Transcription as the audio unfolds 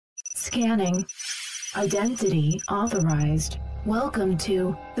Scanning. Identity authorized. Welcome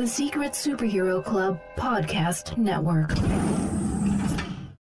to the Secret Superhero Club Podcast Network.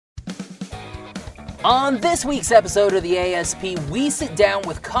 On this week's episode of the ASP, we sit down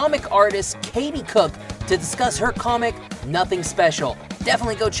with comic artist Katie Cook to discuss her comic, Nothing Special.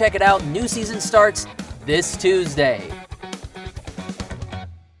 Definitely go check it out. New season starts this Tuesday.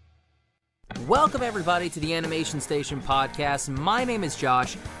 Welcome everybody to the Animation Station podcast. My name is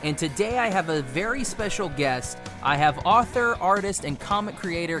Josh, and today I have a very special guest. I have author, artist, and comic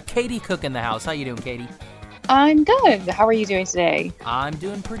creator Katie Cook in the house. How you doing, Katie? I'm good. How are you doing today? I'm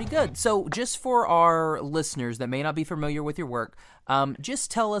doing pretty good. So just for our listeners that may not be familiar with your work, just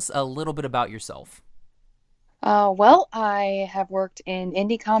tell us a little bit about yourself. Well, I have worked in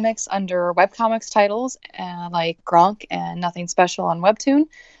indie comics under webcomics titles like Gronk and Nothing Special on Webtoon,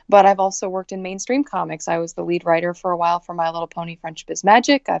 but I've also worked in mainstream comics. I was the lead writer for a while for My Little Pony Friendship is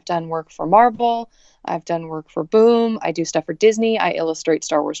Magic. I've done work for Marvel. I've done work for Boom. I do stuff for Disney. I illustrate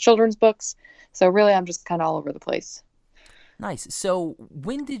Star Wars children's books. So really, I'm just kind of all over the place. Nice. So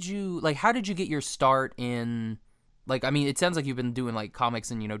how did you get your start in, it sounds like you've been doing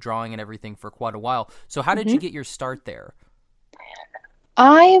comics and, drawing and everything for quite a while. So how did you get your start there?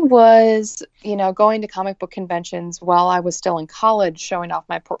 I was, going to comic book conventions while I was still in college, showing off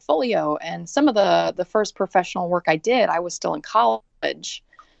my portfolio. And some of the first professional work I did, I was still in college.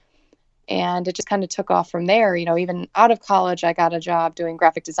 And it just kind of took off from there. Even out of college, I got a job doing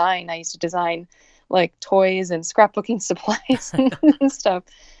graphic design. I used to design toys and scrapbooking supplies and stuff.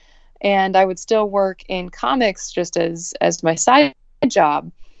 And I would still work in comics just as my side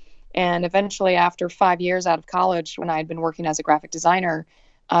job. And eventually, after 5 years out of college, when I had been working as a graphic designer,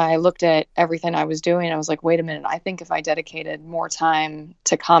 I looked at everything I was doing. I was like, wait a minute, I think if I dedicated more time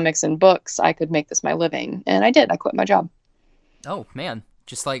to comics and books, I could make this my living. And I did. I quit my job. Oh, man.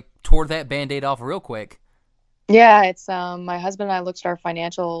 Just tore that Band-Aid off real quick. Yeah, it's my husband and I looked at our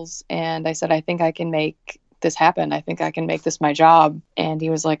financials and I said, I think I can make this happen. I think I can make this my job. And he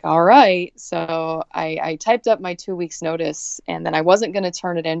was like, all right. So I typed up my 2 weeks notice, and then I wasn't going to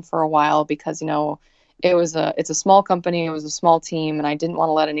turn it in for a while because, it's a small company. It was a small team, and I didn't want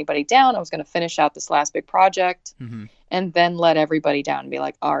to let anybody down. I was going to finish out this last big project and then let everybody down and be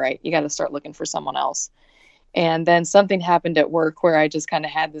like, all right, you got to start looking for someone else. And then something happened at work where I just kind of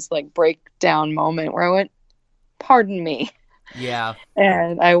had this breakdown moment where I went, pardon me. Yeah.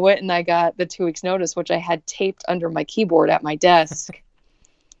 And I went and I got the 2 weeks notice, which I had taped under my keyboard at my desk.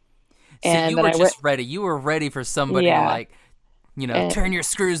 So you were just ready. You were ready for somebody to turn your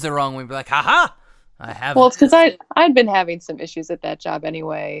screws the wrong way and be like, ha, I have. Well, it's because I'd been having some issues at that job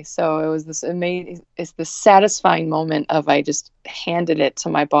anyway. So it was this amazing, it's this satisfying moment of I just handed it to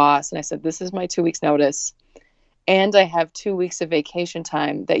my boss and I said, this is my 2 weeks notice. And I have 2 weeks of vacation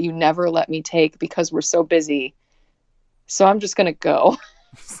time that you never let me take because we're so busy. So I'm just going to go.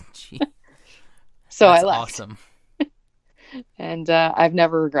 So That's I left. Awesome. And I've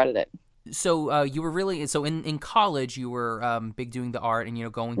never regretted it. So you were really, in college, you were big doing the art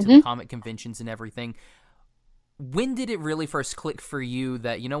and, going to the comic conventions and everything. When did it really first click for you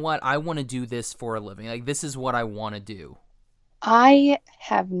that, you know what, I want to do this for a living? This is what I want to do. I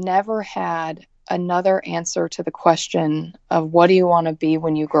have never had another answer to the question of what do you want to be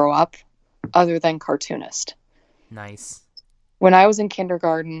when you grow up other than cartoonist. Nice. When I was in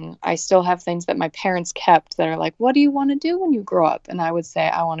kindergarten, I still have things that my parents kept that are like, what do you want to do when you grow up? And I would say,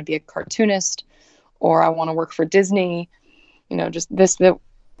 I want to be a cartoonist, or I want to work for Disney. Just the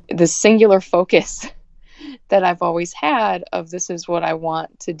singular focus that I've always had of this is what I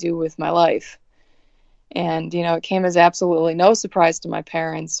want to do with my life. And, it came as absolutely no surprise to my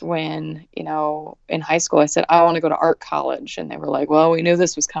parents when, in high school, I said, I want to go to art college. And they were like, well, we knew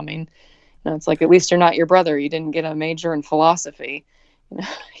this was coming. It's like, at least you're not your brother. You didn't get a major in philosophy.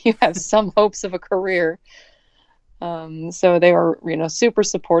 You have some hopes of a career. So they were, super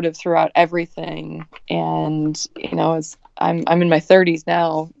supportive throughout everything. And, I'm in my 30s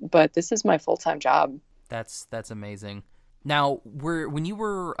now, but this is my full-time job. That's amazing. Now, when you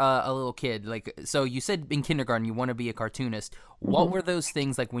were a little kid, so you said in kindergarten you want to be a cartoonist. What were those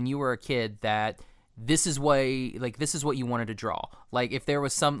things when you were a kid that this is what you wanted to draw? If there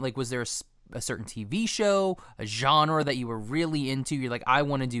was was there a certain TV show, a genre that you were really into? You're like, I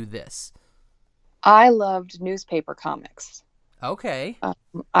want to do this. I loved newspaper comics. Okay.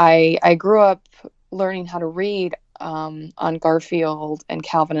 I grew up learning how to read on Garfield and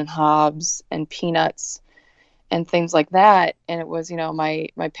Calvin and Hobbes and Peanuts and things like that. And it was,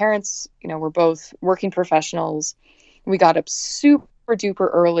 my parents, were both working professionals. We got up super duper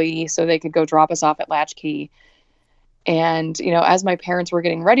early so they could go drop us off at Latchkey. And, as my parents were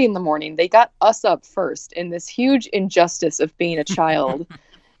getting ready in the morning, they got us up first in this huge injustice of being a child.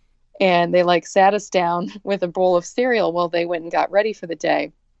 And they like sat us down with a bowl of cereal while they went and got ready for the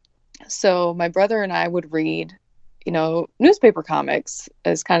day. So my brother and I would read, newspaper comics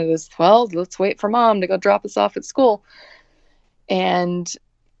as kind of this, well, let's wait for mom to go drop us off at school. And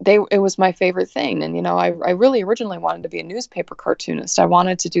it was my favorite thing. And, I really originally wanted to be a newspaper cartoonist. I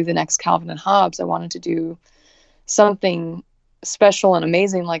wanted to do the next Calvin and Hobbes. I wanted to do something special and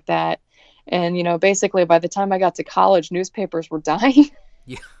amazing like that. And, basically by the time I got to college, newspapers were dying.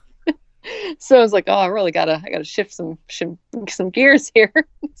 Yeah. So I was like, oh, I really gotta shift some gears here.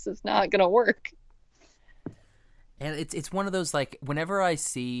 This is not gonna work. And it's one of those, like, whenever I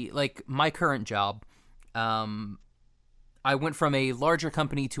see, like, my current job, I went from a larger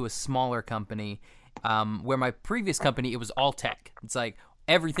company to a smaller company, where my previous company, it was all tech. It's like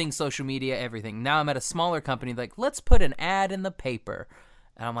everything social media, everything. Now I'm at a smaller company, like, let's put an ad in the paper.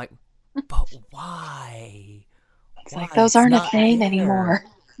 And I'm like, but why? It's like, those aren't a thing anymore.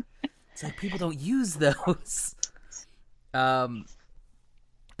 It's like people don't use those.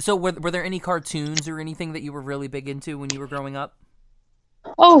 So were there any cartoons or anything that you were really big into when you were growing up?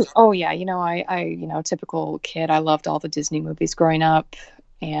 Oh yeah. I typical kid. I loved all the Disney movies growing up,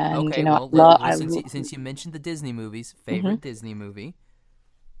 and okay, since you mentioned the Disney movies, favorite Disney movie?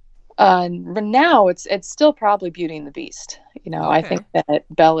 But now it's still probably Beauty and the Beast. Okay. I think that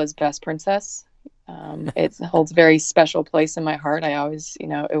Bella's best princess. It holds a very special place in my heart. I always,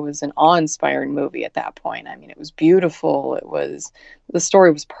 it was an awe-inspiring movie at that point. I mean, it was beautiful. The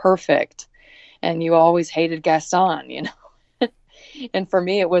story was perfect, and you always hated Gaston, And for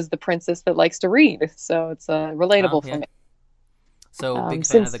me, it was the princess that likes to read. So it's relatable for me. So big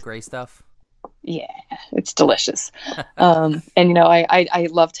fan of the gray stuff? Yeah, it's delicious. And, I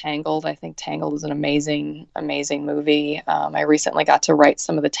love Tangled. I think Tangled is an amazing, amazing movie. I recently got to write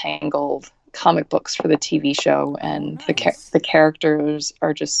some of the Tangled comic books for the TV show, and nice. the characters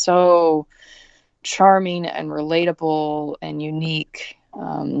are just so charming and relatable and unique,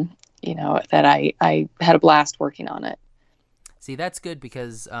 that I had a blast working on it. See, that's good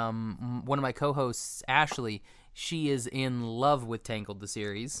because one of my co-hosts, Ashley, she is in love with Tangled, the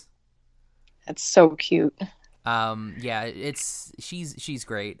series. That's so cute. Yeah, she's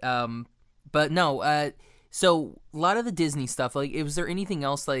great. But no, so a lot of the Disney stuff, like, was there anything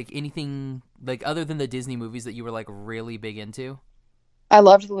else, anything other than the Disney movies that you were like really big into? I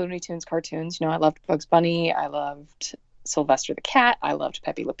loved the Looney Tunes cartoons. I loved Bugs Bunny. I loved Sylvester the Cat. I loved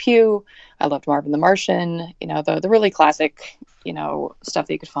Pepe Le Pew. I loved Marvin the Martian. The really classic, stuff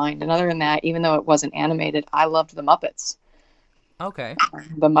that you could find. And other than that, even though it wasn't animated, I loved the Muppets. Okay.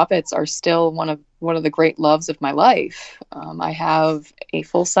 The Muppets are still one of the great loves of my life. I have a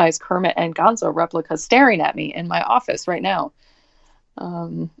full-size Kermit and Gonzo replica staring at me in my office right now.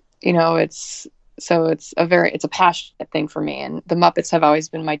 It's a passionate thing for me, and the Muppets have always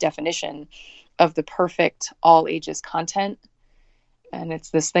been my definition of the perfect all ages content. And it's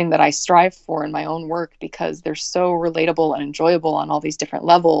this thing that I strive for in my own work because they're so relatable and enjoyable on all these different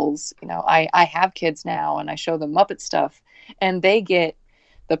levels. I have kids now, and I show them Muppet stuff, and they get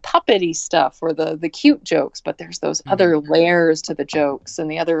the puppety stuff or the cute jokes, but there's those other layers to the jokes and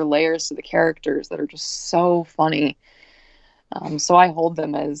the other layers to the characters that are just so funny. So I hold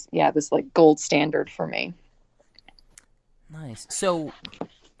them as, this like gold standard for me. Nice. So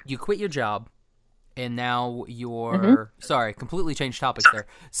you quit your job, and now you're sorry, completely changed topics there.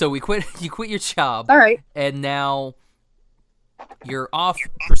 So you quit your job. All right. And now you're off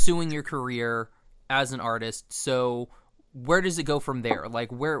pursuing your career as an artist. So where does it go from there?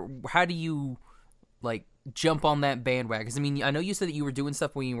 Like, how do you jump on that bandwagon? 'Cause, I mean, I know you said that you were doing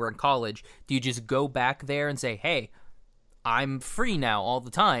stuff when you were in college. Do you just go back there and say, "Hey, I'm free now all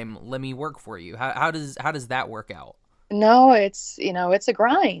the time. Let me work for you"? How does that work out? No, it's a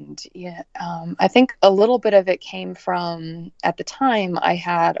grind. Yeah. I think a little bit of it came from, at the time, I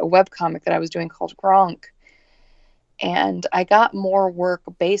had a webcomic that I was doing called Gronk, and I got more work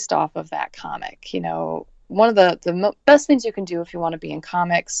based off of that comic. One of the best things you can do if you want to be in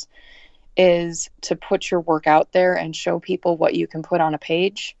comics is to put your work out there and show people what you can put on a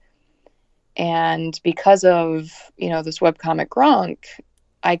page. And because of, this webcomic Gronk,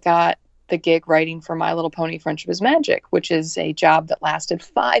 I got the gig writing for My Little Pony Friendship is Magic, which is a job that lasted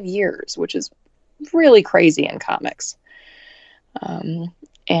 5 years, which is really crazy in comics.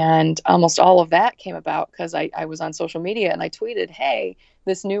 And almost all of that came about because I was on social media and I tweeted, "Hey,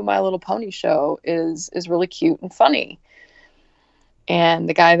 this new My Little Pony show is really cute and funny." And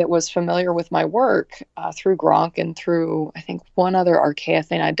the guy that was familiar with my work through Gronk and through, I think, one other Archaea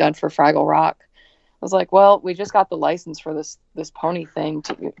thing I'd done for Fraggle Rock, was like, well, we just got the license for this pony thing.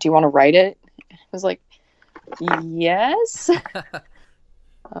 Do you want to write it? I was like, yes.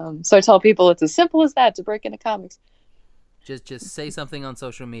 So I tell people it's as simple as that to break into comics. Just say something on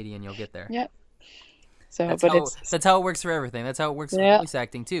social media and you'll get there. Yep. So, that's how it works for everything. That's how it works for voice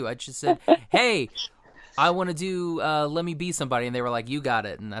acting too. I just said, hey, I want to do Let Me Be Somebody, and they were like, you got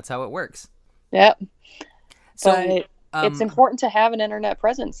it, and that's how it works. Yep. So but it's important to have an internet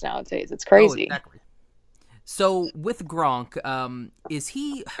presence nowadays. It's crazy. Oh, exactly. So with Gronk, is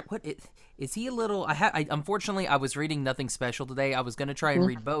he a little? Unfortunately, I was reading Nothing Special today. I was gonna try and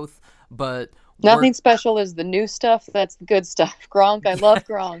read both, but Nothing Special is the new stuff. That's the good stuff. Gronk, I love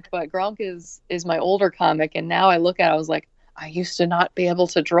Gronk, but Gronk is my older comic, and now I look at it, I was like, I used to not be able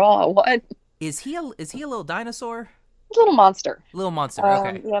to draw. What? Is he a little dinosaur? Little monster. Little monster.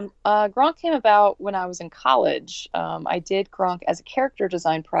 Okay. Gronk came about when I was in college. I did Gronk as a character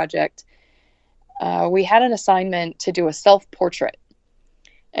design project. We had an assignment to do a self-portrait.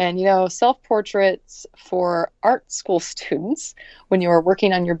 And, self-portraits for art school students, when you are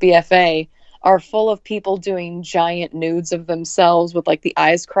working on your BFA, are full of people doing giant nudes of themselves with, like, the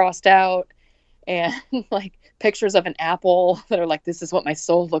eyes crossed out and, like, pictures of an apple that are like, this is what my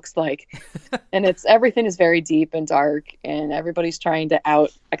soul looks like. And everything is very deep and dark, and everybody's trying to out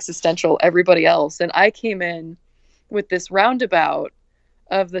existential everybody else. And I came in with this roundabout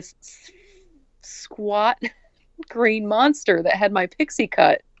of this squat green monster that had my pixie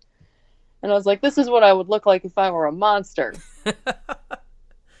cut. And I was like, this is what I would look like if I were a monster.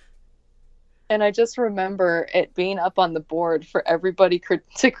 And I just remember it being up on the board for everybody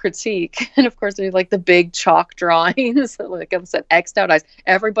to critique. And of course, there's like the big chalk drawings, like I said, X'd out eyes.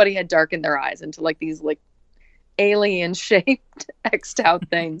 Everybody had darkened their eyes into like these like alien shaped X'd out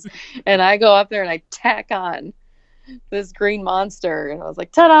things. And I go up there and I tack on this green monster. And I was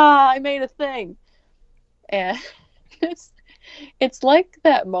like, ta-da, I made a thing. And it's like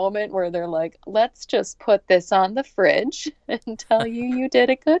that moment where they're like, let's just put this on the fridge and tell you did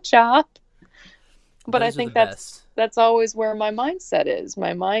a good job. But I think that's always where my mindset is.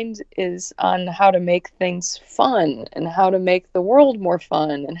 My mind is on how to make things fun and how to make the world more fun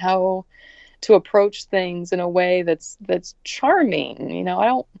and how to approach things in a way that's charming.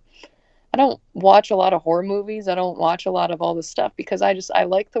 I don't watch a lot of horror movies. I don't watch a lot of all this stuff because I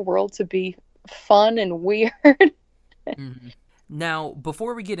like the world to be fun and weird. Mm-hmm. Now,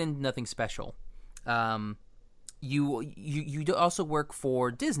 before we get into Nothing Special, you also work for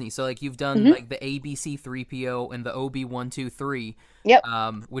Disney, so like you've done like the ABC 3PO and the OB123. Yep.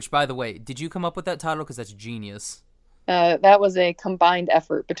 Which, by the way, did you come up with that title? Because that's genius. That was a combined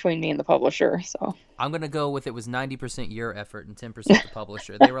effort between me and the publisher. So I'm gonna go with it was 90% your effort and 10% the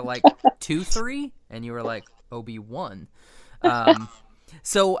publisher. They were like 2-3, and you were like OB1.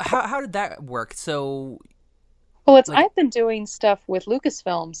 So how did that work? So. Well, I've been doing stuff with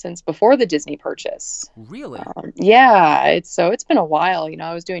Lucasfilm since before the Disney purchase. Really? Yeah, it's been a while.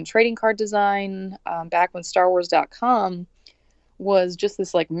 I was doing trading card design back when StarWars.com was just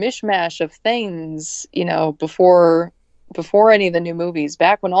this like mishmash of things. Before any of the new movies.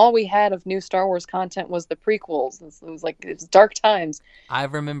 Back when all we had of new Star Wars content was the prequels. It was like it's dark times. I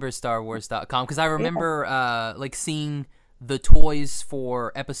remember StarWars.com because I remember like seeing the toys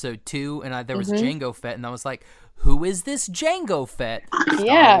for Episode 2, and there was Jango Fett, and I was like, who is this Jango Fett?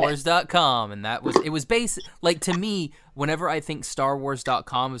 StarWars.com. And it was basic. Like, to me, whenever I think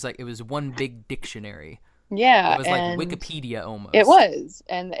StarWars.com, it was one big dictionary. Yeah. It was like Wikipedia almost. It was.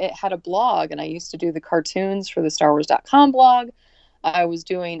 And it had a blog, and I used to do the cartoons for the StarWars.com blog. I was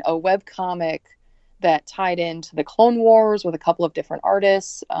doing a webcomic that tied into the Clone Wars with a couple of different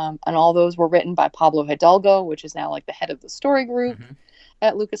artists. And all those were written by Pablo Hidalgo, which is now like the head of the story group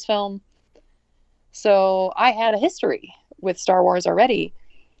at Lucasfilm. So I had a history with Star Wars already.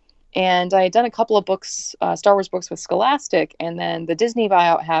 And I had done a couple of books, Star Wars books with Scholastic. And then the Disney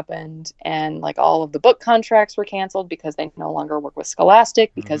buyout happened. And like all of the book contracts were canceled because they no longer work with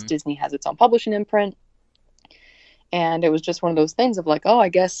Scholastic because Disney has its own publishing imprint. And it was just one of those things of like, oh, I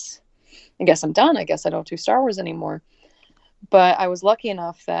guess I'm done. I guess I don't do Star Wars anymore. But I was lucky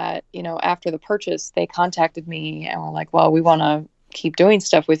enough that, after the purchase, they contacted me and were like, well, we want to keep doing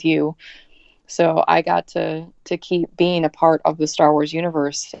stuff with you. So I got to keep being a part of the Star Wars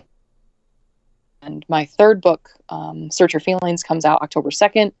universe. And my third book, Search Your Feelings, comes out October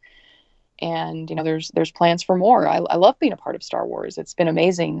 2nd. And, there's plans for more. I love being a part of Star Wars. It's been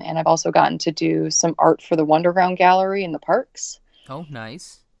amazing. And I've also gotten to do some art for the Wonderground Gallery in the parks. Oh,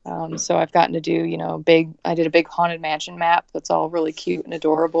 nice. So I've gotten to do, I did a big Haunted Mansion map that's all really cute and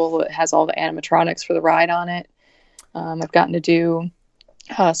adorable. It has all the animatronics for the ride on it. I've gotten to do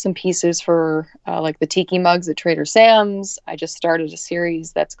some pieces for like the tiki mugs at Trader Sam's. I just started a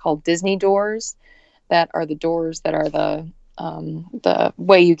series that's called Disney Doors, that are the doors that are the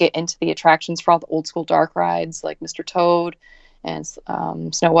way you get into the attractions for all the old school dark rides like Mr. Toad and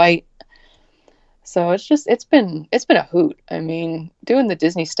Snow White. So it's been a hoot. I mean, doing the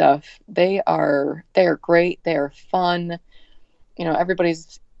Disney stuff, they are great. They are fun. You know,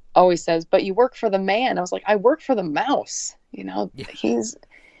 everybody's always says, but you work for the man. I was like, I work for the mouse. You know, Yeah.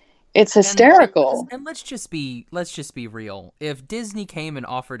 it's hysterical. And let's just be real. If Disney came and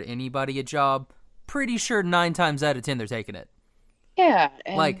offered anybody a job, pretty sure 9 times out of 10 they're taking it. Yeah.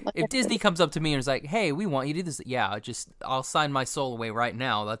 Like if Disney comes up to me and is like, "Hey, we want you to do this," yeah, I'll sign my soul away right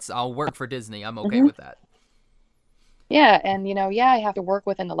now. I'll work for Disney. I'm okay with that. Yeah, and you know, I have to work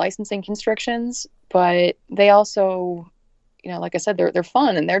within the licensing constrictions, but they also, you know, like I said, they're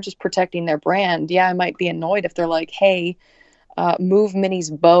fun and they're just protecting their brand. Yeah, I might be annoyed if they're like, "Hey, move Minnie's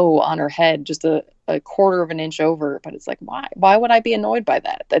bow on her head just a quarter of an inch over," but it's like, why? Why would I be annoyed by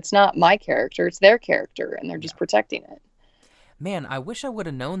that? That's not my character; it's their character, and they're just protecting it. Man, I wish I would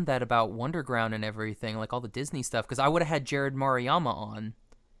have known that about Wonderground and everything, like all the Disney stuff, because I would have had Jared Mariyama on.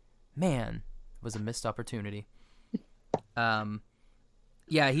 Man, it was a missed opportunity.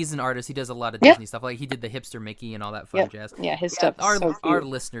 Yeah, he's an artist. He does a lot of Disney stuff. Like he did the hipster Mickey and all that fun jazz. Yeah, his stuff. Our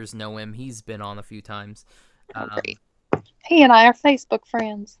listeners know him. He's been on a few times. Great. He and I are Facebook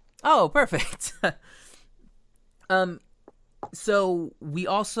friends. Oh, perfect. So we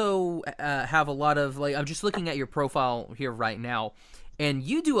also have a lot of, like, I'm just looking at your profile here right now, and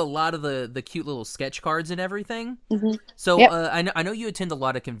you do a lot of the cute little sketch cards and everything. Mm-hmm. So I know you attend a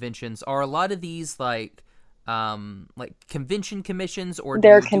lot of conventions. Are a lot of these like convention commissions, or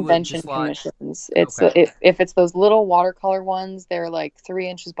they're convention commissions? It's okay. If it's those little watercolor ones, they're like 3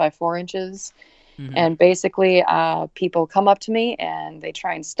 inches by 4 inches. Mm-hmm. And basically, people come up to me and they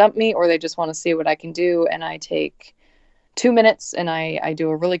try and stump me, or they just want to see what I can do. And I take 2 minutes and I do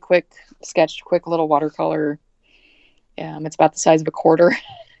a really quick sketch, quick little watercolor. It's about the size of a quarter.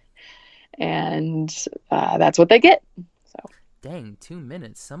 And that's what they get. So dang, 2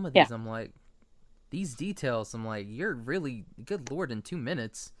 minutes. Some of these, I'm like, these details, I'm like, you're really, good Lord, in 2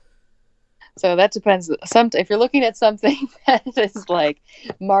 minutes. So that depends. If you're looking at something that is like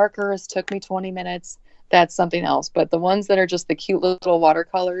markers took me 20 minutes, that's something else. But the ones that are just the cute little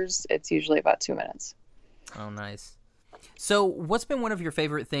watercolors, it's usually about 2 minutes. Oh, nice. So what's been one of your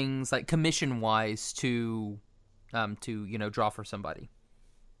favorite things, like commission-wise, to draw for somebody?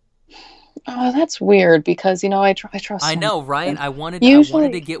 Oh, that's weird because, you know, I trust. I know, right? I wanted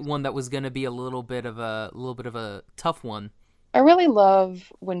to get one that was going to be a little bit of a tough one. I really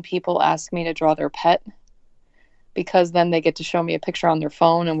love when people ask me to draw their pet, because then they get to show me a picture on their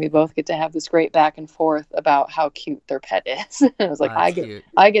phone and we both get to have this great back and forth about how cute their pet is. And I was like,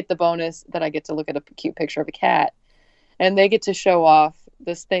 I get the bonus that I get to look at a cute picture of a cat, and they get to show off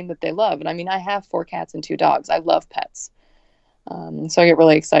this thing that they love. And I mean, I have 4 cats and 2 dogs. I love pets. So I get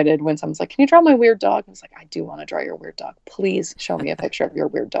really excited when someone's like, "Can you draw my weird dog?" I was like, "I do want to draw your weird dog. Please show me a picture of your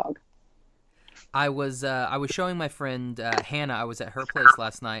weird dog." I was showing my friend Hannah. I was at her place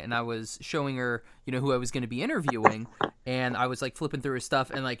last night, and I was showing her, who I was going to be interviewing, and I was like flipping through her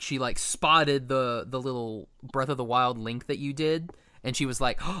stuff, and like she like spotted the little Breath of the Wild link that you did, and she was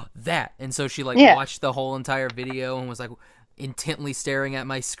like, "Oh, that!" And so she like watched the whole entire video and was like intently staring at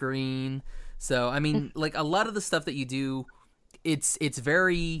my screen. So I mean, like a lot of the stuff that you do, it's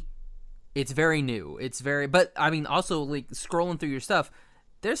very new. But I mean, also like scrolling through your stuff,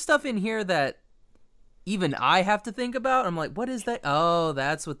 there's stuff in here that even I have to think about. I'm like, what is that? Oh,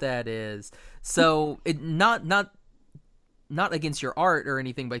 that's what that is. So it not against your art or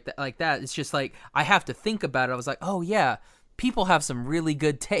anything like that. It's just like I have to think about it. I was like, oh yeah, people have some really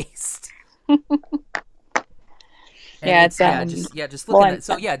good taste. Just looking at it.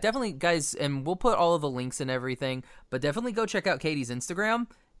 So yeah, definitely guys, and we'll put all of the links and everything, but definitely go check out Katie's Instagram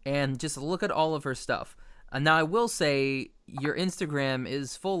and just look at all of her stuff. Now I will say your Instagram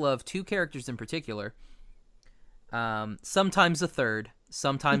is full of 2 characters in particular. Sometimes a third,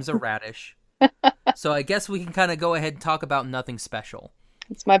 sometimes a radish. So I guess we can kind of go ahead and talk about Nothing Special.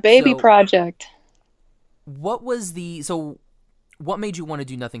 It's my baby project. What made you want to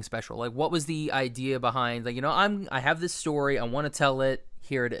do Nothing Special? Like, what was the idea behind, like, I have this story, I want to tell it,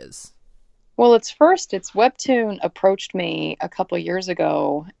 here it is. Well, it's Webtoon approached me a couple of years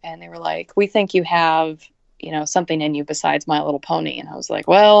ago, and they were like, "We think you have, something in you besides My Little Pony." And I was like,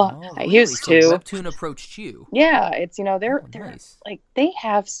 well, I used to. So Webtoon approached you. Yeah, it's, they're nice. Like, they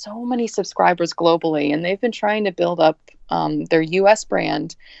have so many subscribers globally, and they've been trying to build up their US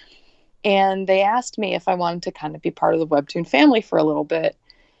brand. And they asked me if I wanted to kind of be part of the Webtoon family for a little bit.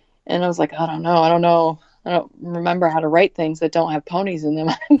 And I was like, I don't know. I don't know. I don't remember how to write things that don't have ponies in them.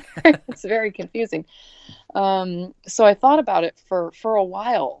 It's very confusing. So I thought about it for a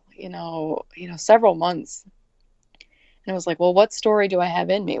while, several months. And I was like, well, what story do I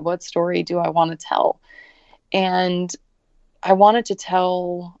have in me? What story do I want to tell? And I wanted to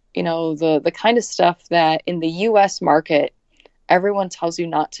tell, the kind of stuff that in the US market, everyone tells you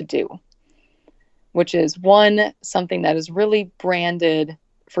not to do, which is one, something that is really branded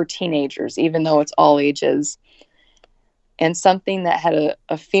for teenagers, even though it's all ages, and something that had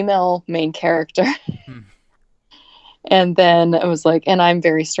a female main character. And then it was like, and I'm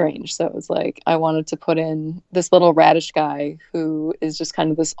very strange. So it was like, I wanted to put in this little radish guy who is just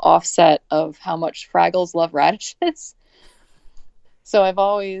kind of this offset of how much Fraggles love radishes. So I've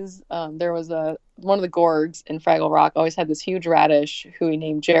always, there was one of the Gorgs in Fraggle Rock always had this huge radish who he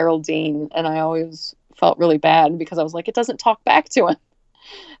named Geraldine. And I always felt really bad because I was like, it doesn't talk back to him.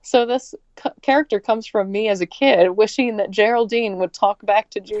 So this character comes from me as a kid wishing that Geraldine would talk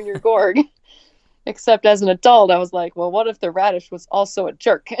back to Junior Gorg. Except as an adult, I was like, well, what if the radish was also a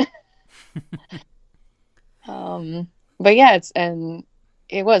jerk? But yeah, and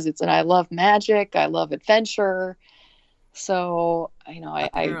I love magic. I love adventure. So,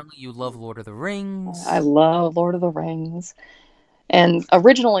 apparently you love Lord of the Rings. I love Lord of the Rings. And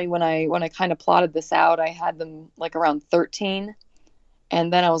originally when I kind of plotted this out, I had them like around 13.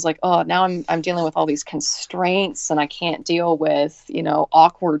 And then I was like, oh, now I'm dealing with all these constraints and I can't deal with,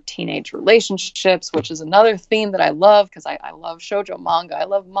 awkward teenage relationships, which is another theme that I love because I love shoujo manga. I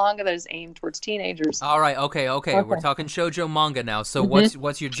love manga that is aimed towards teenagers. All right. Okay. We're talking shoujo manga now. So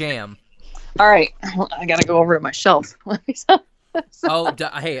what's your jam? All right. I got to go over to my shelf.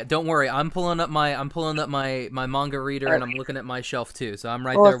 Hey, don't worry. I'm pulling up my manga reader and I'm looking at my shelf too. So I'm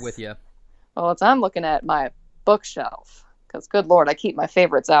right there with you. Well, I'm looking at my bookshelf. Because, good Lord, I keep my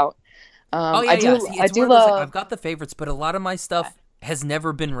favorites out. I do love. I've got the favorites, but a lot of my stuff has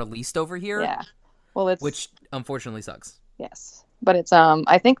never been released over here. Yeah, well, which unfortunately sucks. Yes, but it's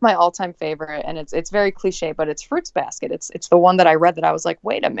I think my all-time favorite, and it's very cliche, but it's Fruits Basket. It's the one that I read that I was like,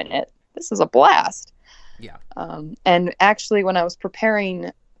 wait a minute, this is a blast. Yeah. And actually, when I was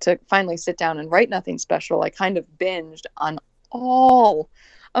preparing to finally sit down and write Nothing Special, I kind of binged on all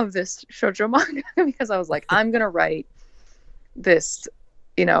of this shoujo manga because I was like, I'm gonna write this,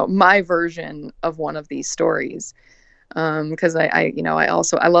 my version of one of these stories, because I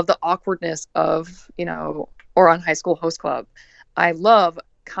love the awkwardness of Ouran High School Host Club. I love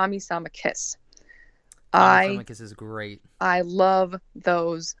Kami-sama Kiss. Kami-sama Kiss is great. I love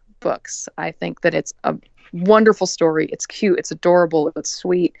those books. I think that it's a wonderful story. It's cute, it's adorable, it's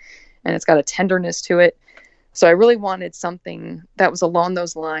sweet, and it's got a tenderness to it. So I really wanted something that was along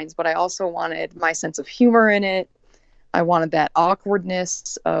those lines, but I also wanted my sense of humor in it. I wanted that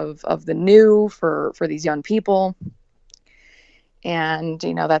awkwardness of the new for these young people. And,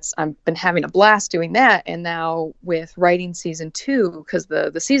 I've been having a blast doing that. And now with writing season 2, because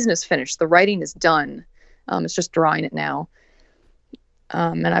the season is finished, the writing is done. It's just drawing it now.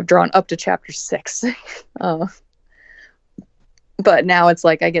 And I've drawn up to chapter 6. But now it's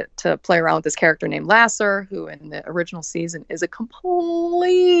like I get to play around with this character named Lasser, who in the original season is a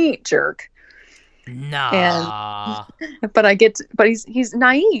complete jerk. Nah. But he's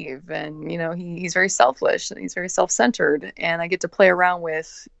naive and he's very selfish and he's very self-centered, and I get to play around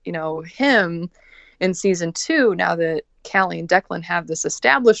with him in season 2 now that Callie and Declan have this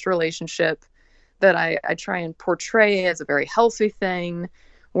established relationship that I try and portray as a very healthy thing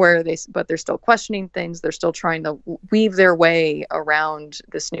where they're still questioning things, they're still trying to weave their way around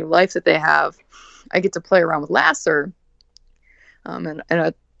this new life that they have. I get to play around with Lasser, and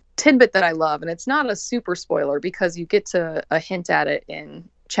a tidbit that I love, and it's not a super spoiler because you get to a hint at it in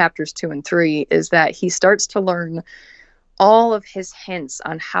chapters 2 and 3, is that he starts to learn all of his hints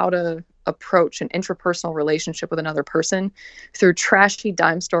on how to approach an intrapersonal relationship with another person through trashy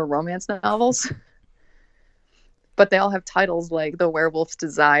dime store romance novels. But they all have titles like The Werewolf's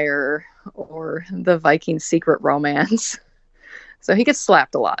Desire or The Viking Secret Romance. So he gets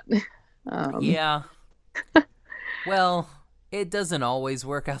slapped a lot. Yeah. Well, it doesn't always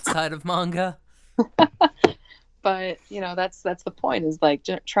work outside of manga. But, that's the point, is like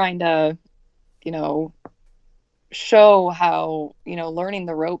trying to, show how, learning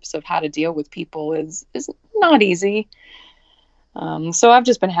the ropes of how to deal with people is not easy. So I've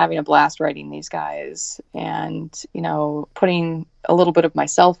just been having a blast writing these guys and, putting a little bit of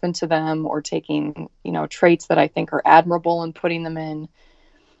myself into them or taking, traits that I think are admirable and putting them in.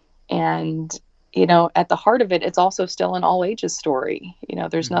 And you know, at the heart of it, it's also still an all ages story. You know,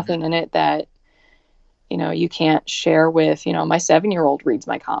 there's Mhm. nothing in it that, you know, you can't share with, you know, my 7-year-old reads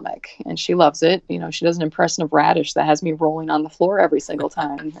my comic and she loves it. You know, she does an impression of Radish that has me rolling on the floor every single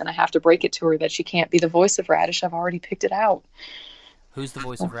time. And I have to break it to her that she can't be the voice of Radish. I've already picked it out. Who's the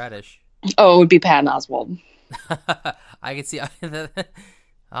voice of Radish? Oh, it would be Patton Oswalt. I can see.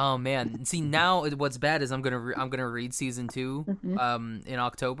 Oh man! See now, what's bad is I'm gonna read season 2 Mm-hmm. in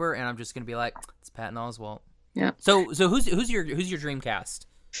October, and I'm just gonna be like, it's Patton Oswalt. Yeah. So who's your dream cast?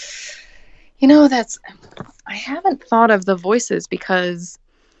 You know, I haven't thought of the voices because,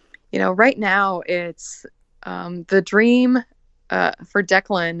 you know, right now it's the dream for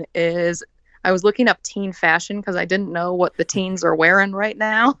Declan is I was looking up teen fashion because I didn't know what the teens are wearing right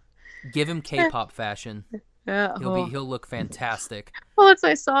now. Give him K-pop fashion. Yeah. He'll look fantastic. Well,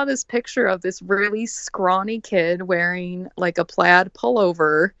 I saw this picture of this really scrawny kid wearing like a plaid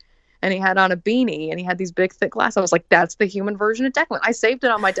pullover and he had on a beanie and he had these big thick glasses. I was like, that's the human version of Declan. I saved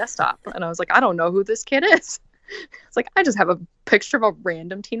it on my desktop and I was like, I don't know who this kid is. It's like, I just have a picture of a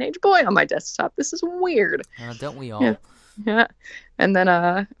random teenage boy on my desktop. This is weird. Don't we all? Yeah. Yeah. And then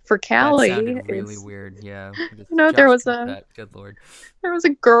for Callie, that sounded really weird. Yeah. You know, there was good Lord. There was a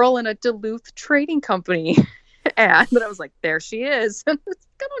girl in a Duluth trading company ad that I was like, there she is. I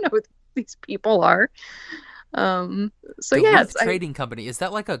don't know who these people are. So Duluth yes, Trading Company, is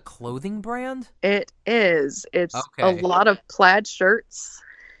that like a clothing brand? it is. It's Okay. a lot of plaid shirts,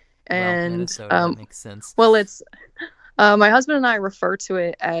 and Minnesota, that makes sense. well, it's my husband and I refer to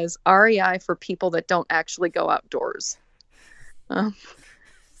it as REI for people that don't actually go outdoors.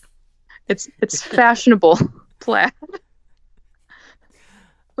 It's fashionable plaid,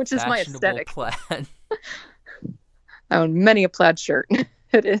 which is my aesthetic. Plaid. I own many a plaid shirt.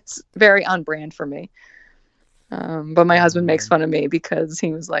 It is very on brand for me. But my husband makes fun of me because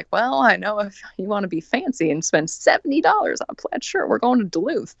he was like, well, I know if you want to be fancy and spend $70 on a plaid shirt, we're going to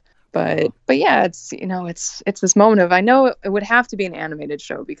Duluth. But yeah, it's, you know, it's this moment of, I know it would have to be an animated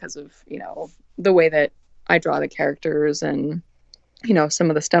show because of, you know, the way that I draw the characters and, you know, some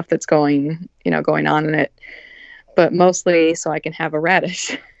of the stuff that's going on in it, but mostly so I can have a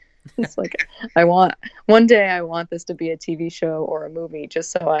Radish. It's like, one day I want this to be a TV show or a movie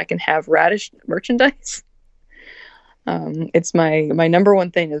just so I can have Radish merchandise. It's my number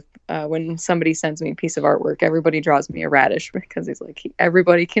one thing is when somebody sends me a piece of artwork, everybody draws me a Radish because he's like,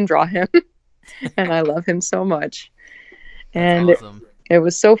 everybody can draw him. And I love him so much. And That's awesome. It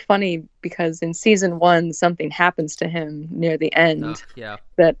was so funny because in season 1, something happens to him near the end. Yeah.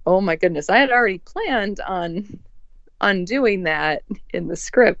 That, oh my goodness, I had already planned on doing that in the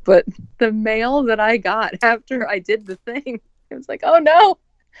script, but the mail that I got after I did the thing, it was like, oh no,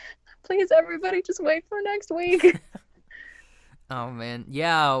 please everybody just wait for next week. Oh man,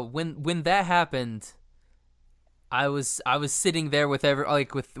 yeah. When that happened, I was sitting there with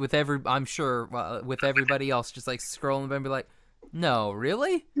I'm sure with everybody else, just like scrolling and be like, no,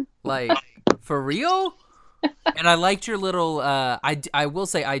 really, like for real. And I liked your little. I will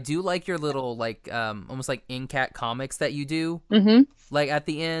say I do like your little like almost like in-cat comics that you do. Mm-hmm. Like at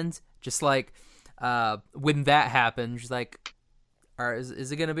the end, just like when that happened, just like,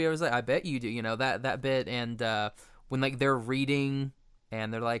 is it gonna be? I was like, I bet you do. You know that bit and. When like they're reading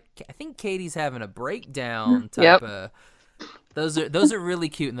and they're like, I think Katie's having a breakdown type of. Those are really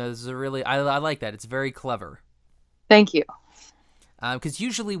cute and those are really I like that. It's very clever. Thank you. Because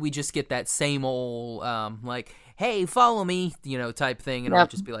usually we just get that same old like, hey, follow me, you know, type thing, and it'll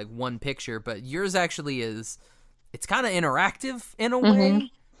just be like one picture. But yours actually is, it's kind of interactive in a way.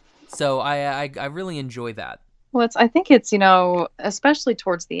 So I really enjoy that. Well, I think it's, you know, especially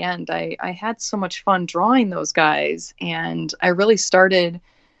towards the end, I had so much fun drawing those guys, and I really started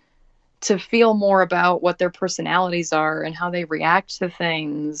to feel more about what their personalities are and how they react to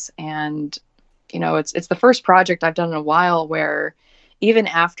things. And, you know, it's the first project I've done in a while where even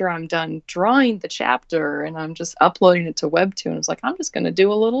after I'm done drawing the chapter and I'm just uploading it to Webtoon, it's like, I'm just going to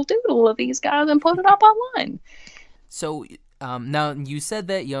do a little doodle of these guys and put it up online. So now you said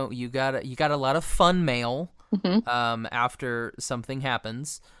that, you know, you got a lot of fun mail. Mm-hmm. After something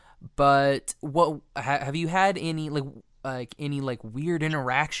happens, but what have you had any like weird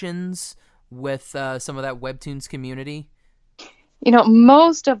interactions with some of that Webtoons community? You know,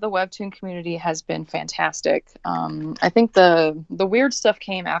 most of the Webtoon community has been fantastic. I think the weird stuff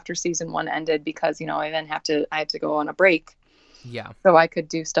came after season 1 ended because, you know, I had to go on a break. Yeah. So I could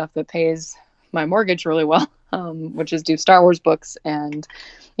do stuff that pays my mortgage really well, which is do Star Wars books. And,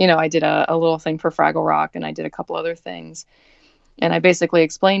 you know, I did a little thing for Fraggle Rock and I did a couple other things. And I basically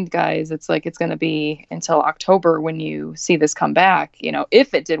explained, guys, it's like it's going to be until October when you see this come back, you know,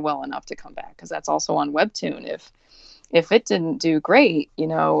 if it did well enough to come back, because that's also on Webtoon. If it didn't do great, you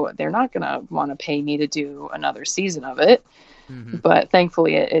know, they're not going to want to pay me to do another season of it. Mm-hmm. But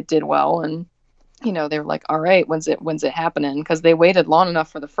thankfully it did well. And, you know, they were like, all right, when's it happening? Because they waited long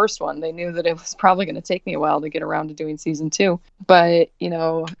enough for the first one. They knew that it was probably going to take me a while to get around to doing season 2. But, you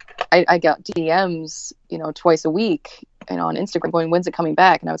know, I got DMs, you know, twice a week, you know, on Instagram going, when's it coming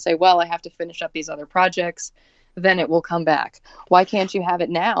back? And I would say, well, I have to finish up these other projects, then it will come back. Why can't you have it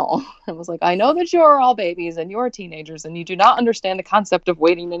now? I was like, I know that you're all babies and you're teenagers and you do not understand the concept of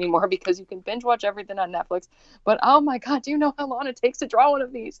waiting anymore because you can binge watch everything on Netflix. But oh my God, do you know how long it takes to draw one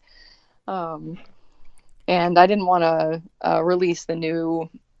of these? And I didn't want to release the new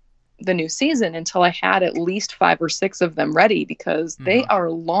season until I had at least 5 or 6 of them ready, because they are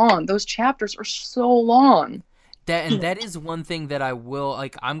long. Those chapters are so long. That is one thing that I will,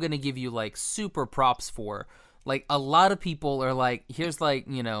 like, I'm going to give you, like, super props for. Like, a lot of people are like, here's, like,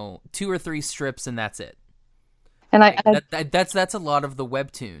 you know, 2 or 3 strips and that's it. And like, that's a lot of the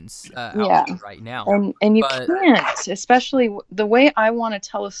webtoons out there right now. And you can't, especially the way I want to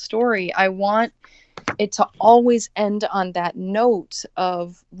tell a story. I want it to always end on that note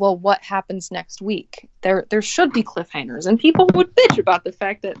of, well, what happens next week? There should be cliffhangers, and people would bitch about the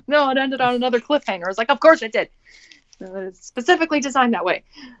fact that no, it ended on another cliffhanger. It's like, of course it did. It's specifically designed that way.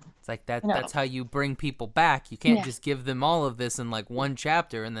 It's like that. That's how you bring people back. You can't just give them all of this in like one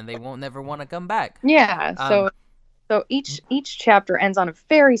chapter, and then they won't never want to come back. Yeah. So each chapter ends on a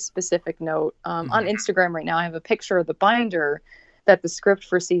very specific note. On Instagram right now, I have a picture of the binder that the script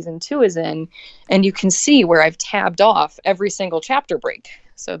for season 2 is in, and you can see where I've tabbed off every single chapter break.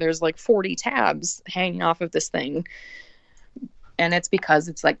 So there's like 40 tabs hanging off of this thing. And it's because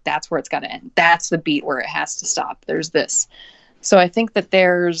it's like, that's where it's got to end. That's the beat where it has to stop. There's this. So I think that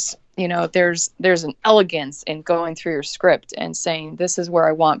there's an elegance in going through your script and saying, this is where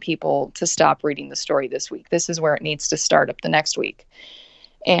I want people to stop reading the story this week. This is where it needs to start up the next week.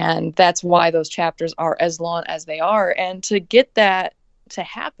 And that's why those chapters are as long as they are. And to get that to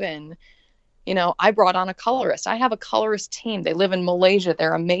happen, you know, I brought on a colorist. I have a colorist team. They live in Malaysia.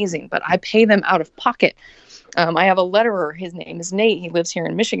 They're amazing, but I pay them out of pocket. I have a letterer. His name is Nate. He lives here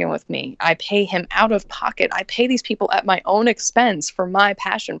in Michigan with me. I pay him out of pocket. I pay these people at my own expense for my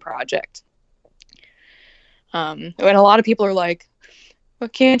passion project. And a lot of people are like, well,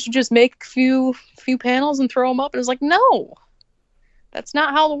 can't you just make a few panels and throw them up? And it's like, no, that's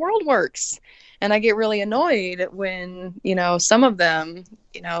not how the world works. And I get really annoyed when, you know, some of them,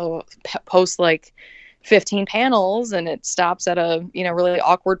 you know, post like 15 panels and it stops at a, you know, really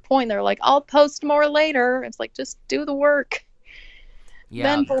awkward point. They're like, I'll post more later. It's like, just do the work.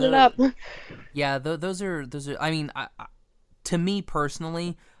 Then put it up. Yeah, those are. I mean, to me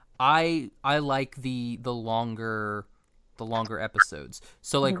personally, I like the longer episodes.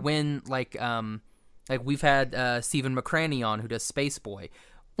 So like when like we've had Stephen McCraney on, who does Space Boy.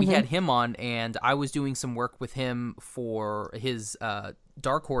 We had him on, and I was doing some work with him for his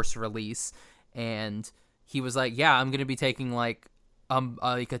Dark Horse release, and he was like, yeah, I'm gonna be taking like a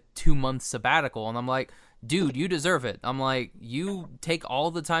 2-month sabbatical. And I'm like, dude, you deserve it. I'm like, you take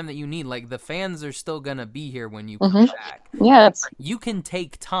all the time that you need. Like, the fans are still gonna be here when you come back. Yeah, you can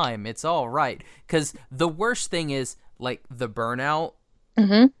take time. It's all right. Because the worst thing is like the burnout.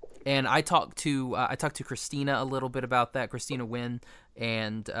 And I talked to Christina a little bit about that, Christina Wynn,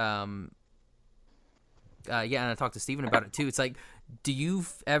 and and I talked to Steven about it too. It's like, do you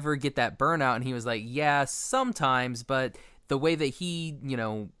ever get that burnout? And he was like, yeah, sometimes, but the way that he, you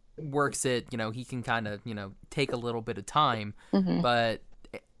know, works it, you know, he can kind of, you know, take a little bit of time. But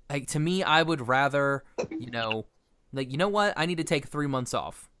like, to me, I would rather, you know, like, you know what? I need to take 3 months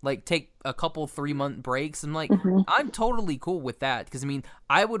off. Like, take a couple 3-month breaks. And like, I'm totally cool with that. Because I mean,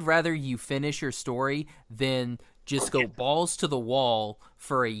 I would rather you finish your story than just go balls to the wall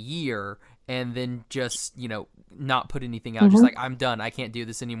for a year and then just, you know, not put anything out. Just like, I'm done. I can't do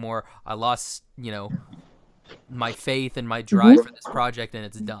this anymore. I lost, you know, my faith and my drive for this project, and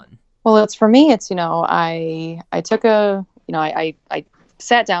it's done. Well, it's for me, it's, you know, I took I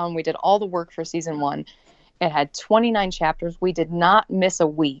sat down, we did all the work for season 1. It had 29 chapters. We did not miss a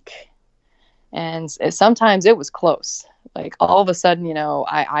week. And sometimes it was close. Like, all of a sudden, you know,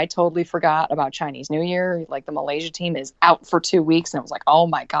 I totally forgot about Chinese New Year. Like, the Malaysia team is out for 2 weeks. And I was like, oh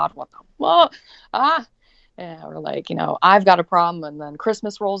my God, what the fuck? And we're like, you know, I've got a problem. And then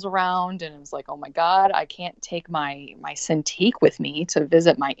Christmas rolls around and it was like, oh my God, I can't take my Cintiq with me to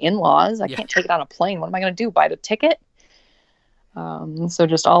visit my in-laws. I can't take it on a plane. What am I going to do? Buy the ticket? So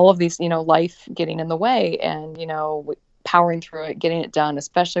just all of these, you know, life getting in the way. And, you know, powering through it, getting it done,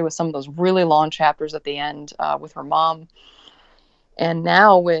 especially with some of those really long chapters at the end with her mom. And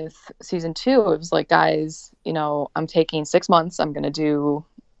now with season 2, it was like, guys, you know, I'm taking 6 months. I'm going to do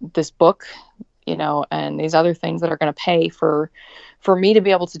this book, you know, and these other things that are going to pay for me to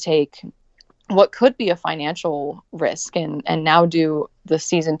be able to take what could be a financial risk and now do the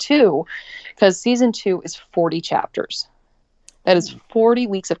season 2, because season 2 is 40 chapters. That is 40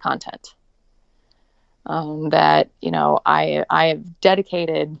 weeks of content. That, you know, I have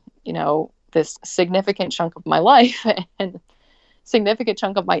dedicated, you know, this significant chunk of my life and significant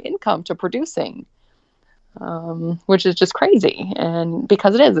chunk of my income to producing, which is just crazy. And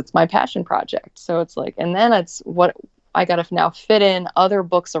because it's my passion project. So it's like, and then it's what I got to now fit in other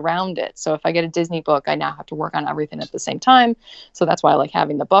books around it. So if I get a Disney book, I now have to work on everything at the same time. So that's why I like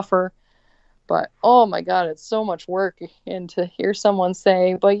having the buffer. But oh my God, it's so much work. And to hear someone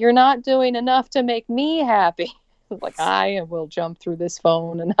say, but you're not doing enough to make me happy. Like, I will jump through this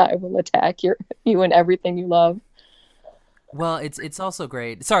phone and I will attack you and everything you love. Well, it's also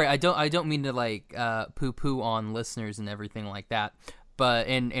great. Sorry, I don't mean to like poo poo on listeners and everything like that, but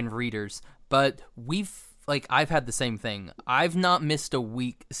and readers. But I've had the same thing. I've not missed a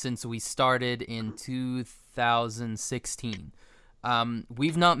week since we started in 2016.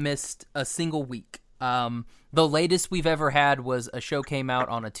 We've not missed a single week. The latest we've ever had was a show came out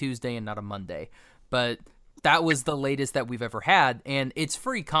on a Tuesday and not a Monday, but that was the latest that we've ever had, and it's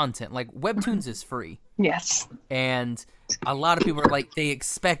free content. Like, Webtoons is free. Yes. And a lot of people are like, they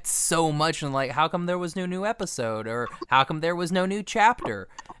expect so much, and like, how come there was no new episode, or how come there was no new chapter?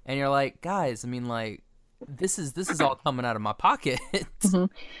 And you're like, guys, I mean, like, this is all coming out of my pocket. Mm-hmm.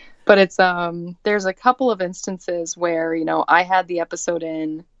 But it's there's a couple of instances where, you know, I had the episode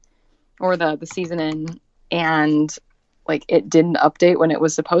in, or the season in, and like it didn't update when it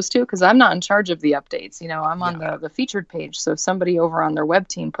was supposed to, because I'm not in charge of the updates. You know, I'm on the featured page, so somebody over on their web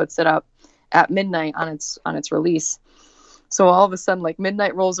team puts it up at midnight on its release. So all of a sudden, like,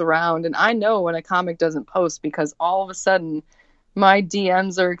 midnight rolls around, and I know when a comic doesn't post, because all of a sudden my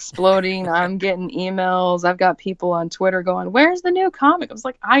DMs are exploding. I'm getting emails. I've got people on Twitter going, "Where's the new comic?" I was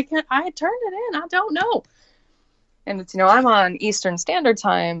like, I turned it in. I don't know. And it's, you know, I'm on Eastern Standard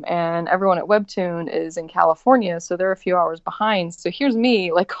Time, and everyone at Webtoon is in California, so they're a few hours behind. So here's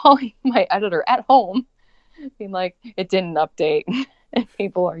me, like, calling my editor at home, being like, it didn't update. And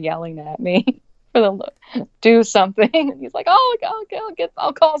people are yelling at me for the do something. And he's like, oh,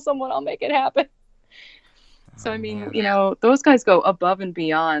 I'll call someone. I'll make it happen. So, I mean, you know, those guys go above and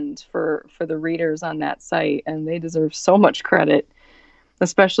beyond for the readers on that site, and they deserve so much credit,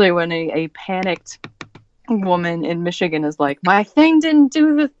 especially when a panicked woman in Michigan is like, my thing didn't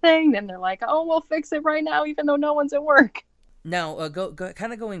do the thing, and they're like, oh, we'll fix it right now, even though no one's at work. Now,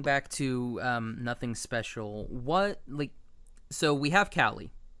 kind of going back to Nothing Special. So we have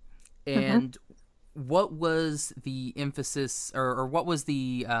Callie, and what was the emphasis, or what was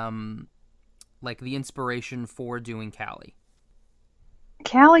the the inspiration for doing Callie?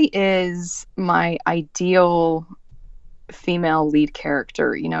 Callie is my ideal female lead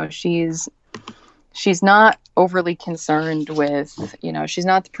character. You know, she's not overly concerned with, you know, she's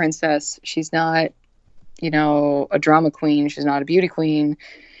not the princess. She's not, you know, a drama queen. She's not a beauty queen.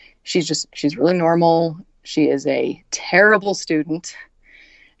 She's really normal. She is a terrible student.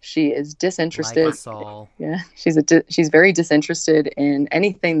 She is disinterested. Like us all. Yeah, she's very disinterested in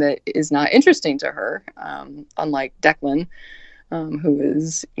anything that is not interesting to her. Unlike Declan, who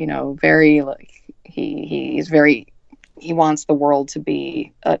is, you know, very like he wants the world to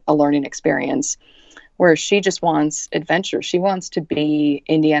be a learning experience, where she just wants adventure. She wants to be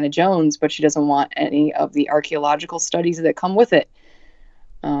Indiana Jones, but she doesn't want any of the archaeological studies that come with it.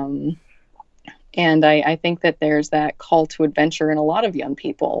 And I think that there's that call to adventure in a lot of young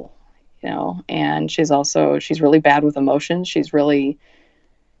people, you know, and she's really bad with emotions. She's really,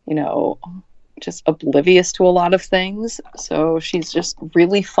 you know, just oblivious to a lot of things. So she's just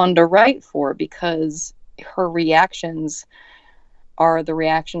really fun to write for, because her reactions are the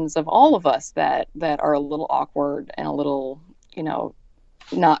reactions of all of us that are a little awkward and a little, you know,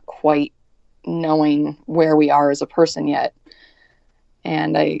 not quite knowing where we are as a person yet.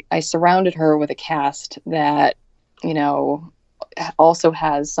 And I surrounded her with a cast that, you know, also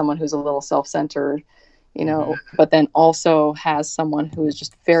has someone who's a little self-centered, you know, but then also has someone who is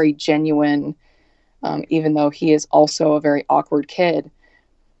just very genuine, even though he is also a very awkward kid.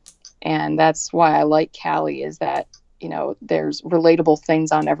 And that's why I like Callie, is that, you know, there's relatable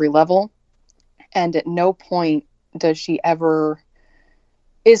things on every level. And at no point does she ever,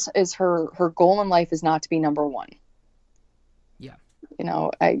 is her goal in life is not to be number one. Yeah. You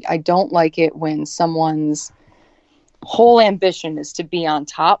know, I don't like it when someone's whole ambition is to be on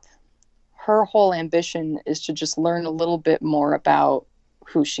top. Her whole ambition is to just learn a little bit more about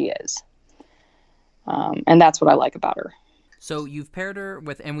who she is. And that's what I like about her. So you've paired her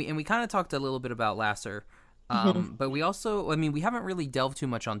with, and we kind of talked a little bit about Lasser, Mm-hmm. but we also, I mean, we haven't really delved too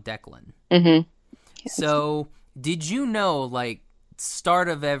much on Declan. Mm-hmm. So did you know, like, start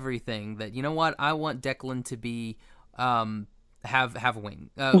of everything, that, you know what, I want Declan to be have a wing?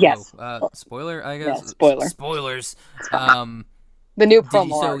 Yes. Spoiler, I guess. Yeah, spoiler. Spoilers. The new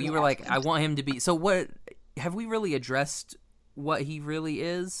promo. So you were like, I want him to be. So what? Have we really addressed what he really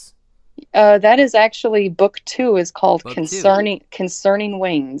is? That is actually book 2 is called Book Concerning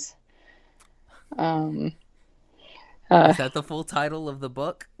Wings. Is that the full title of the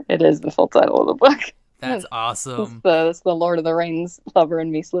book? It is the full title of the book. That's awesome. It's the Lord of the Rings lover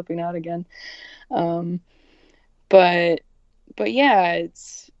and me slipping out again. But yeah,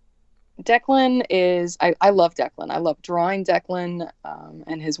 it's Declan is I love Declan. I love drawing Declan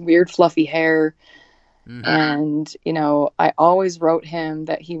and his weird fluffy hair. Mm-hmm. And, you know, I always wrote him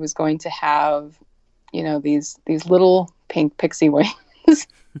that he was going to have, you know, these little pink pixie wings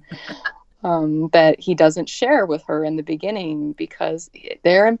that he doesn't share with her in the beginning because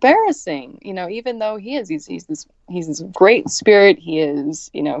they're embarrassing. You know, even though he's this great spirit. He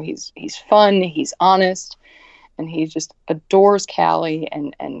is, you know, he's fun, he's honest, and he just adores Callie,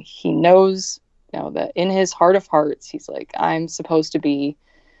 and he knows, you know, that in his heart of hearts, he's like, I'm supposed to be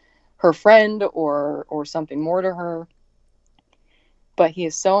her friend or something more to her. But he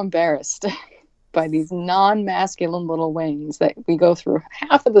is so embarrassed by these non-masculine little wings that we go through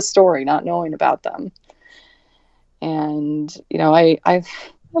half of the story not knowing about them. And, you know, I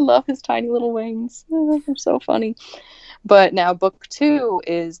love his tiny little wings. Oh, they're so funny. But now book 2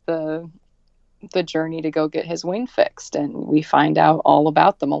 is the journey to go get his wing fixed, and we find out all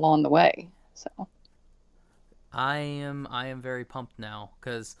about them along the way. So I am very pumped now,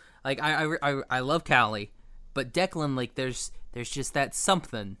 because like I love Callie, but Declan, like there's just that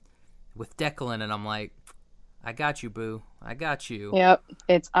something with Declan, and I'm like, I got you, boo, I got you. Yep,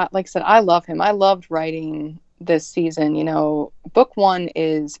 it's like I said, I love him. I loved writing this season. You know, book 1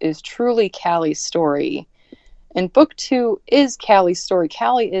 is truly Callie's story, and book 2 is Callie's story.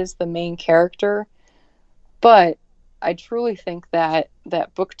 Callie is the main character, but I truly think that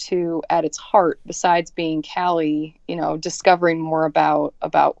book 2 at its heart, besides being Callie, you know, discovering more about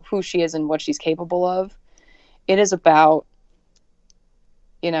who she is and what she's capable of, it is about,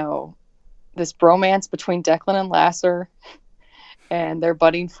 you know, this bromance between Declan and Lasser and their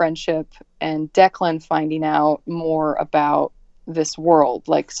budding friendship, and Declan finding out more about this world.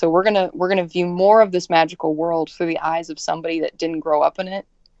 Like, so we're going to view more of this magical world through the eyes of somebody that didn't grow up in it.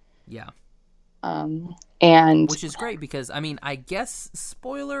 Yeah. And which is great because, I mean, I guess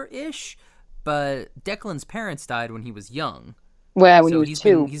spoiler-ish, but Declan's parents died when he was young. Well, when he was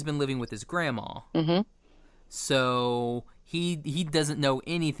 2. He's been living with his grandma. Mm-hmm. So he doesn't know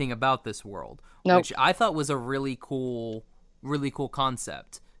anything about this world, nope. Which I thought was a really cool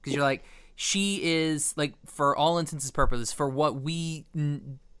concept. Because you're like, she is, like, for all intents and purposes, for what we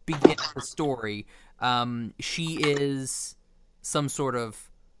begin the story, she is some sort of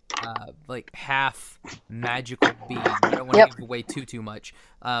like half magical being. I don't want to give away too much.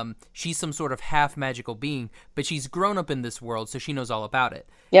 She's some sort of half magical being, but she's grown up in this world, so she knows all about it.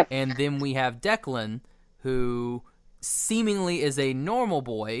 Yep. And then we have Declan, who seemingly is a normal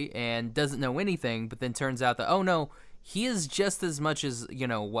boy and doesn't know anything, but then turns out that, oh no, he is just as much as, you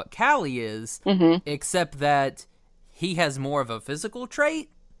know, what Callie is, mm-hmm. except that he has more of a physical trait.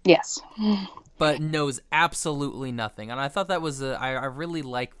 Yes. But knows absolutely nothing. And I thought that was I really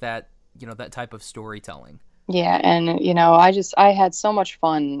like that, you know, that type of storytelling. Yeah, and, you know, I had so much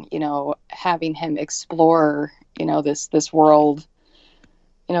fun, you know, having him explore, you know, this world,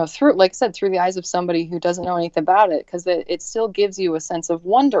 you know, through, like I said, through the eyes of somebody who doesn't know anything about it, because it still gives you a sense of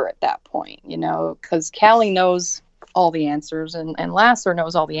wonder at that point, you know, because Callie knows all the answers and Lasser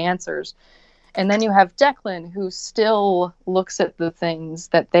knows all the answers. And then you have Declan, who still looks at the things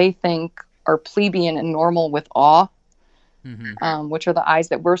that they think are plebeian and normal with awe, mm-hmm. Which are the eyes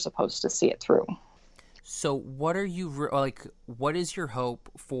that we're supposed to see it through. So what are you what is your hope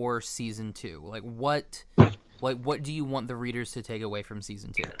for season 2? Like what do you want the readers to take away from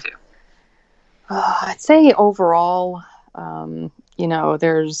season 2? I'd say overall, you know,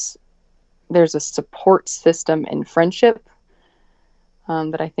 there's a support system in friendship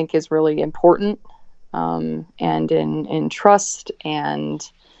that I think is really important, and in trust.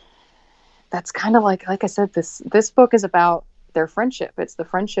 And that's kind of like I said, this book is about their friendship. It's the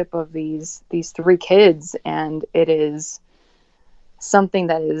friendship of these 3 kids, and it is something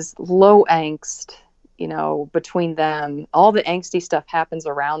that is low angst, between them. All the angsty stuff happens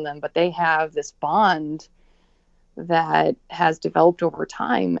around them, but they have this bond that has developed over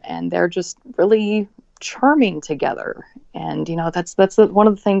time, and they're just really charming together. And that's one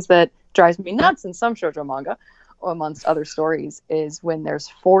of the things that drives me nuts in some shoujo manga, amongst other stories, is when there's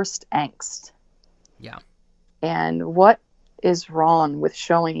forced angst. Yeah. And what is wrong with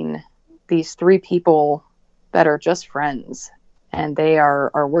showing these three people that are just friends, and they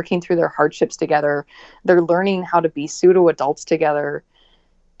are working through their hardships together. They're learning how to be pseudo adults together,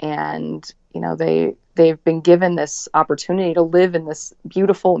 and they've been given this opportunity to live in this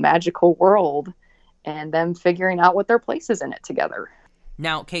beautiful, magical world, and them figuring out what their place is in it together.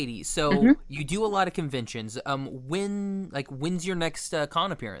 Now, Katie, so you do a lot of conventions. When's your next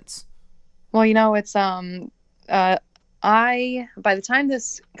con appearance? Well, it's by the time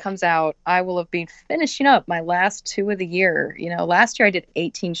this comes out, I will have been finishing up my last 2 of the year. Last year I did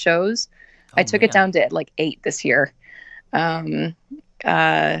 18 shows. I took it down to like 8 this year. In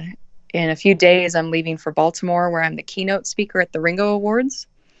a few days, I'm leaving for Baltimore, where I'm the keynote speaker at the Ringo Awards.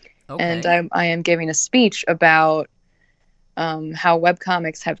 Okay. And I am giving a speech about how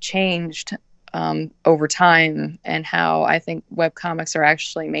webcomics have changed over time, and how I think webcomics are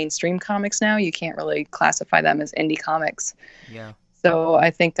actually mainstream comics now. You can't really classify them as indie comics. Yeah. So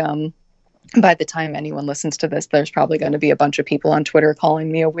I think by the time anyone listens to this, there's probably going to be a bunch of people on Twitter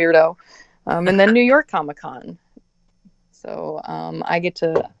calling me a weirdo. And then New York Comic Con. So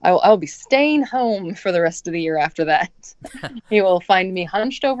I'll be staying home for the rest of the year after that. You will find me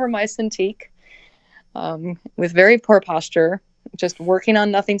hunched over my Cintiq with very poor posture, just working on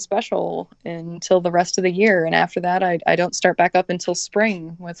nothing special until the rest of the year. And after that, I don't start back up until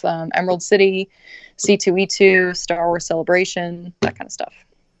spring with Emerald City, C2E2, Star Wars Celebration, that kind of stuff.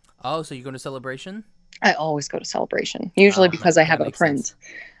 Oh, so you're going to Celebration? I always go to Celebration, usually because I have a print.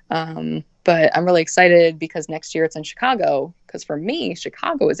 But I'm really excited because next year it's in Chicago, because for me,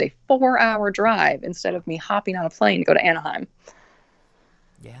 Chicago is a 4-hour drive instead of me hopping on a plane to go to Anaheim.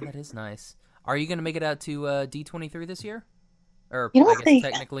 Yeah, that is nice. Are you going to make it out to D23 this year? Or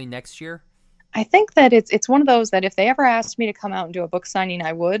technically next year? I think that it's one of those that if they ever asked me to come out and do a book signing,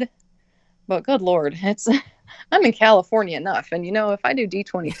 I would. But good Lord, I'm in California enough. And, if I do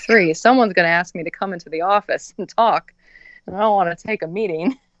D23, someone's going to ask me to come into the office and talk. And I don't want to take a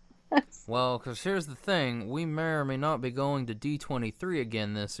meeting. Well, because here's the thing. We may or may not be going to D23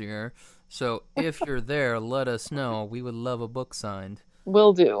 again this year. So if you're there, let us know. We would love a book signed.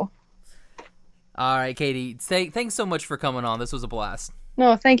 Will do. All right, Katie. Thanks so much for coming on. This was a blast.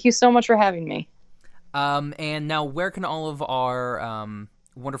 No, thank you so much for having me. And now, where can all of our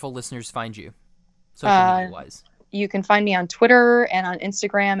wonderful listeners find you, social media-wise? You can find me on Twitter and on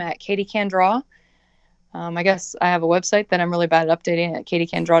Instagram at Katie Can Draw. I guess I have a website that I'm really bad at updating at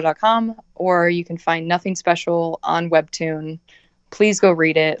katiecandraw.com, or you can find Nothing Special on Webtoon. Please go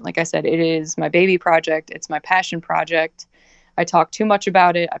read it. Like I said, it is my baby project. It's my passion project. I talk too much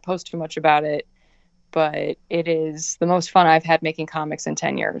about it. I post too much about it. But it is the most fun I've had making comics in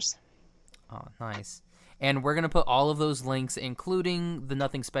 10 years. Oh, nice. And we're going to put all of those links, including the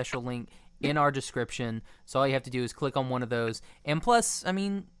Nothing Special link, in our description. So all you have to do is click on one of those. And plus,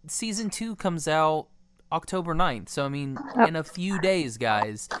 Season 2 comes out October 9th. So, in a few days,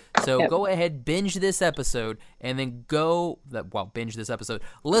 guys. So Go ahead, binge this episode, and then binge this episode.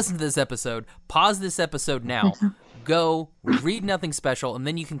 Listen to this episode. Pause this episode now. Go read Nothing Special, and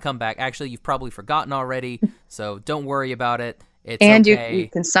then you can come back. Actually, you've probably forgotten already, so don't worry about it. It's okay. You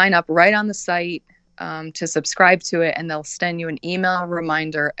can sign up right on the site to subscribe to it, and they'll send you an email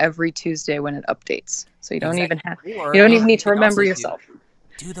reminder every Tuesday when it updates. So you don't even need to remember yourself.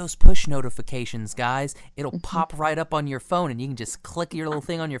 Do those push notifications, guys. It'll pop right up on your phone, and you can just click your little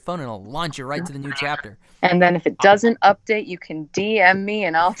thing on your phone, and it'll launch you right to the new chapter. And then if it doesn't update, you can DM me,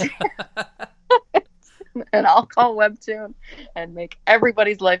 and I'll call Webtoon and make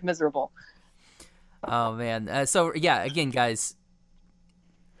everybody's life miserable. Oh, man. So, yeah, again, guys,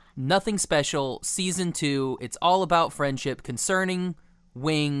 Nothing Special, Season 2. It's all about friendship concerning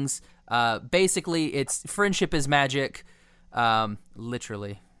wings. Basically, it's friendship is magic.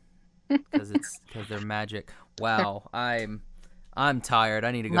 Literally, because they're magic. Wow, I'm tired.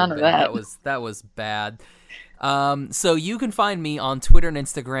 I need to go to bed. That was bad. So you can find me on Twitter and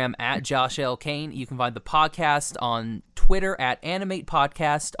Instagram at Josh L. Kane. You can find the podcast on Twitter at Animate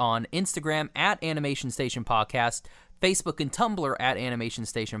Podcast, on Instagram at Animation Station Podcast, Facebook and Tumblr at Animation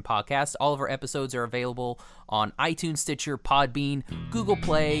Station Podcast. All of our episodes are available on iTunes, Stitcher, Podbean, Google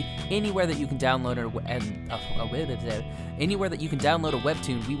Play, anywhere that you can download anywhere that you can download a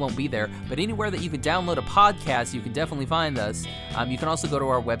webtoon. We won't be there, but anywhere that you can download a podcast, you can definitely find us. You can also go to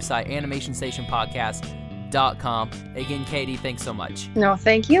our website, animationstationpodcast.com. Again, Katie, thanks so much. No,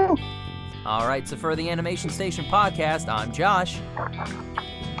 thank you. All right, so for the Animation Station Podcast, I'm Josh.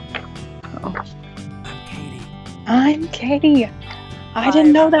 Oh. I'm Katie. I'm Katie. I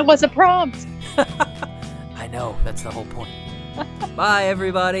didn't know that was a prompt. I know, that's the whole point. Bye,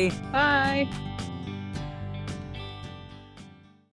 everybody. Bye.